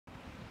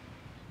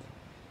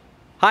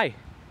Hi,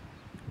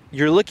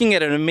 you're looking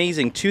at an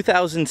amazing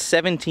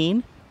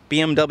 2017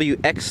 BMW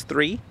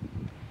X3.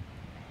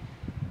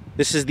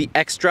 This is the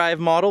X-Drive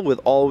model with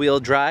all-wheel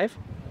drive,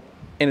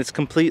 and it's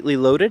completely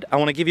loaded. I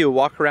want to give you a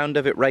walk around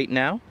of it right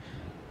now.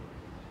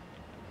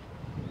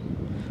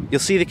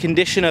 You'll see the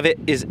condition of it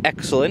is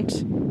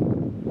excellent.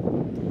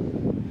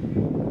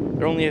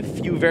 There are only a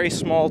few very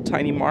small,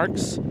 tiny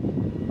marks.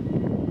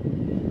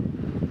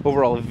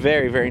 Overall,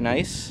 very, very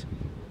nice.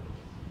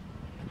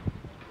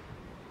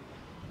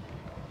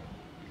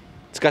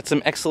 It's got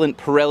some excellent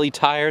Pirelli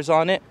tires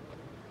on it,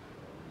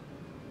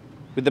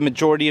 with the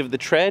majority of the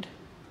tread.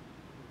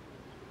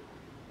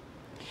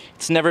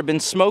 It's never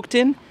been smoked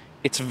in.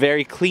 It's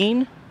very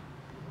clean.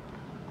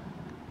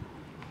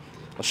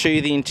 I'll show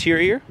you the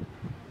interior.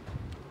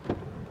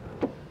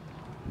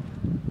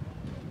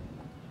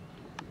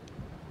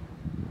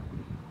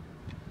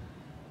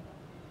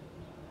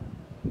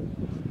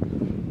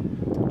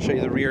 I'll show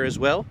you the rear as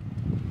well.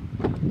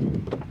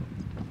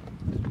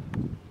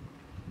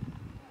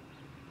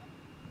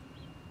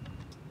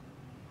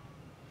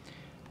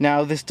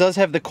 Now, this does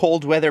have the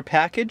cold weather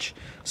package,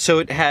 so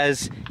it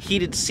has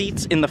heated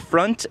seats in the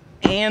front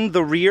and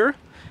the rear,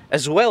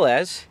 as well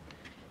as,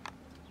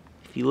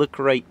 if you look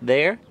right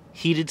there,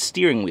 heated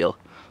steering wheel.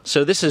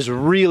 So this is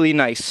really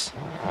nice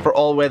for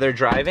all-weather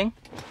driving.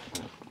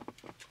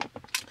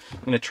 I'm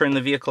going to turn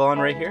the vehicle on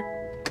right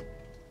here.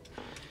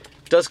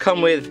 It does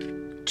come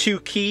with 2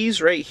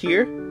 keys right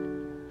here,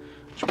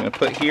 which I'm going to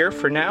put here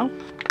for now.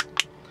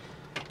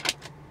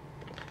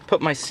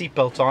 Put my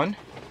seatbelt on.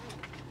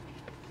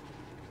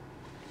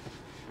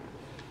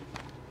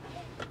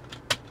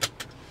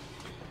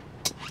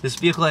 This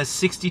vehicle has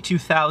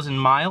 62,000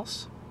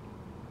 miles.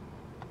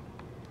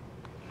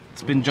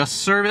 It's been just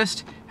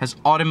serviced, has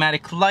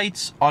automatic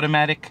lights,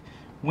 automatic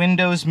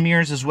windows,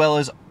 mirrors, as well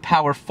as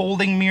power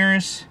folding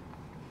mirrors.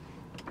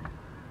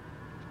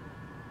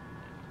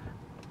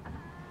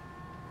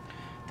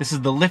 This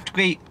is the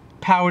liftgate,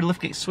 powered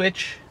liftgate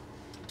switch.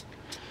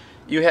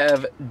 You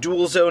have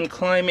dual zone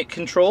climate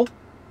control.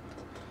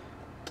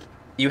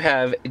 You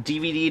have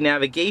DVD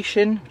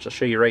navigation, which I'll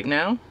show you right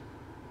now.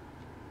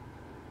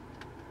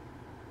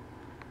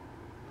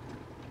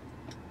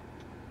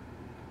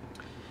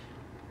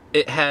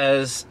 It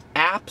has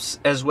apps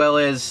as well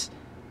as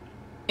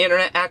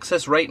internet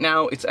access. Right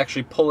now it's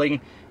actually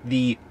pulling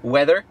the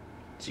weather.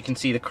 So you can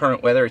see the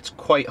current weather. It's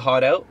quite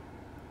hot out.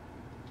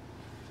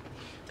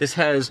 This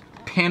has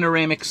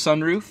panoramic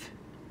sunroof.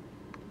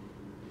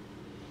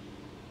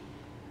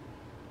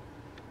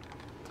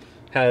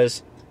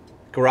 Has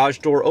garage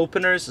door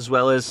openers as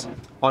well as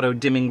auto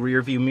dimming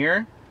rear view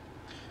mirror.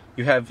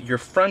 You have your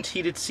front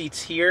heated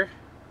seats here.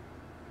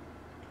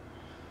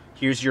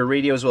 Here's your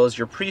radio as well as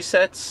your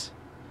presets.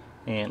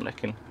 And I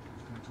can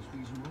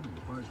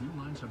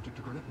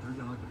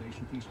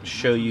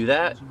show you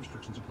that.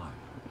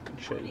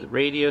 Show you the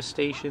radio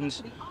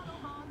stations.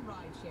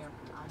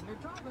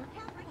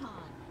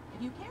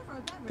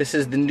 This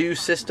is the new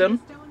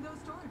system.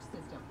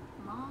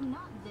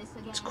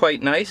 It's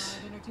quite nice.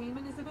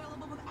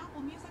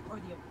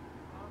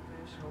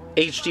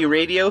 HD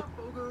radio.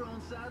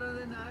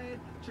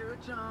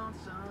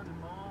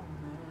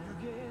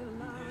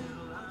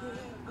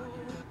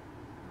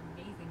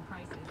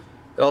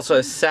 It also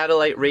has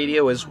satellite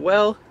radio as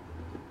well.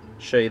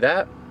 Show you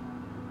that.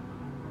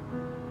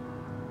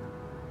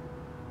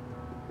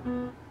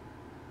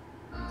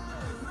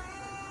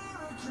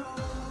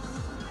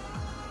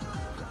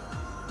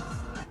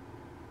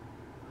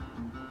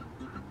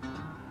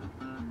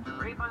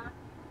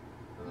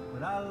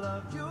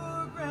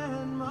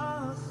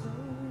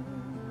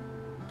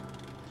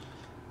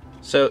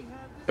 So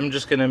I'm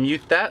just going to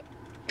mute that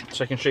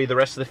so I can show you the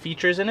rest of the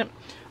features in it.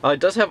 It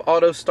does have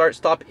auto start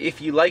stop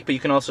if you like, but you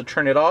can also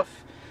turn it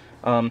off.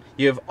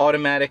 You have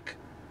automatic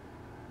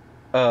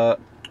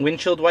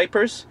windshield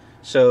wipers,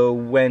 so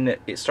when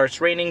it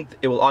starts raining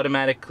it will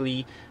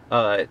automatically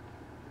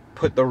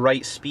put the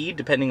right speed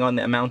depending on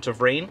the amount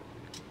of rain.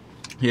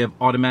 You have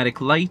automatic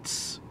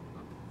lights.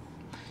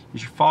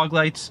 Here's your fog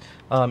lights.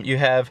 You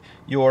have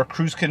your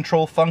cruise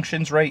control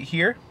functions right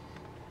here.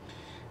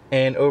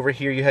 And over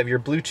here you have your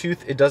Bluetooth.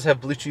 It does have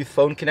Bluetooth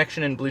phone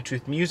connection and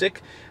Bluetooth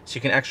music, so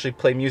you can actually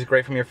play music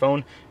right from your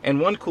phone. And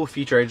one cool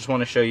feature I just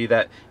want to show you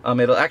that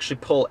it'll actually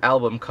pull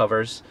album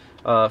covers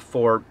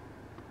for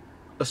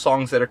the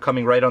songs that are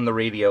coming right on the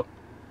radio.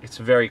 It's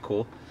very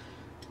cool.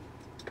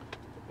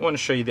 I want to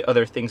show you the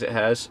other things it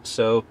has.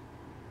 So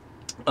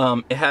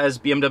it has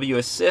BMW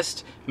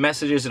Assist,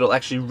 messages. It'll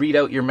actually read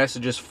out your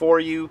messages for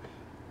you.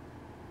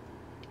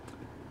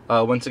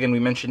 Once again, we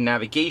mentioned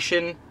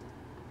navigation.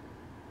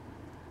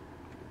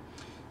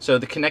 So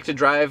the connected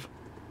drive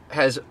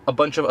has a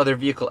bunch of other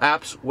vehicle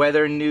apps: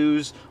 weather,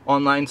 news,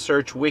 online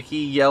search, wiki,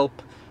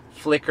 Yelp,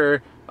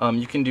 Flickr.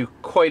 You can do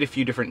quite a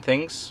few different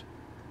things.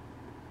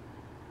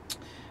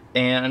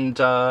 And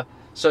so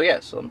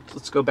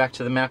let's go back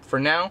to the map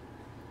for now.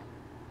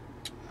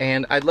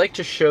 And I'd like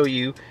to show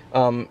you,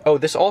 oh,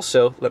 this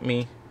also, let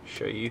me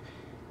show you,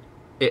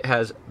 it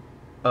has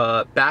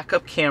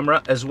backup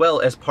camera, as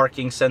well as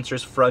parking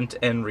sensors front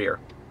and rear.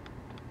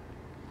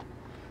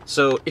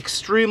 So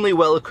extremely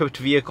well equipped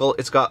vehicle.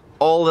 It's got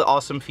all the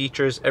awesome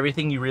features,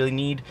 everything you really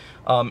need,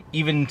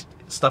 even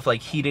stuff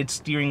like heated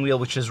steering wheel,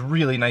 which is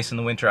really nice in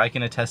the winter. I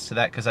can attest to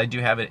that because I do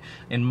have it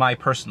in my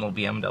personal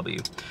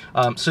BMW.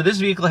 So this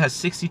vehicle has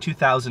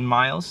 62,000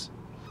 miles,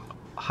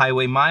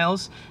 highway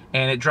miles,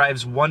 and it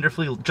drives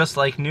wonderfully, just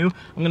like new.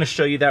 I'm going to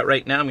show you that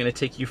right now. I'm going to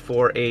take you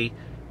for a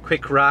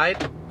quick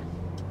ride,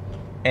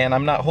 and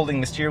I'm not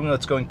holding the steering wheel.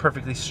 It's going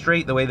perfectly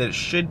straight the way that it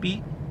should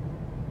be.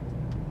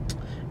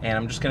 And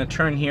I'm just going to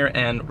turn here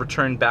and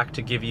return back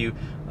to give you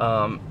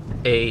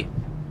a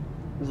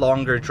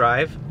longer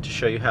drive to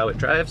show you how it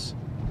drives.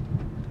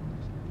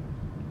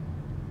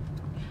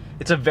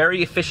 It's a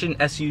very efficient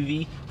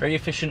SUV, very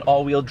efficient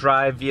all-wheel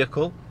drive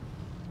vehicle.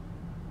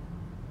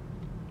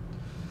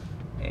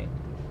 And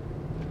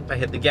if I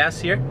hit the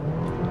gas here,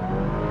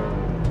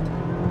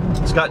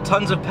 it's got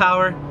tons of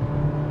power,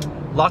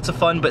 lots of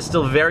fun, but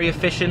still very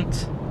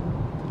efficient.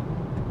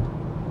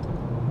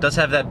 Does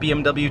have that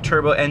BMW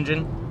turbo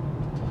engine.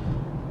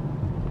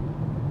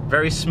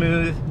 Very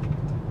smooth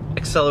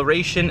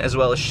acceleration as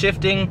well as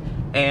shifting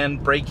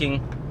and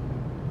braking.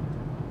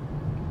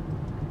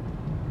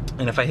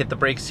 And if I hit the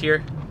brakes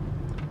here,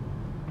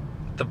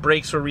 the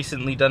brakes were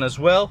recently done as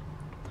well.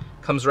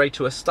 Comes right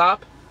to a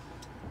stop.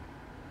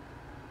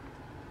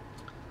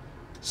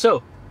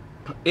 So,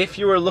 if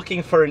you are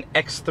looking for an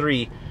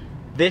X3,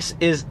 this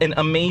is an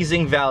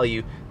amazing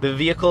value. The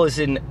vehicle is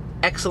in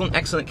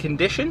excellent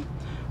condition.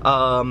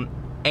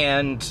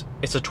 And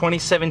it's a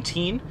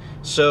 2017,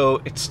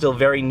 so it's still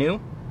very new.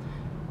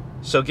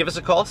 So give us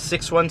a call,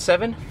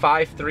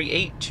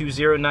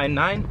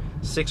 617-538-2099,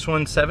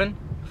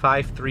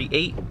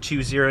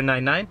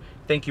 617-538-2099.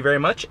 Thank you very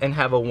much and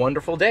have a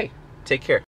wonderful day. Take care.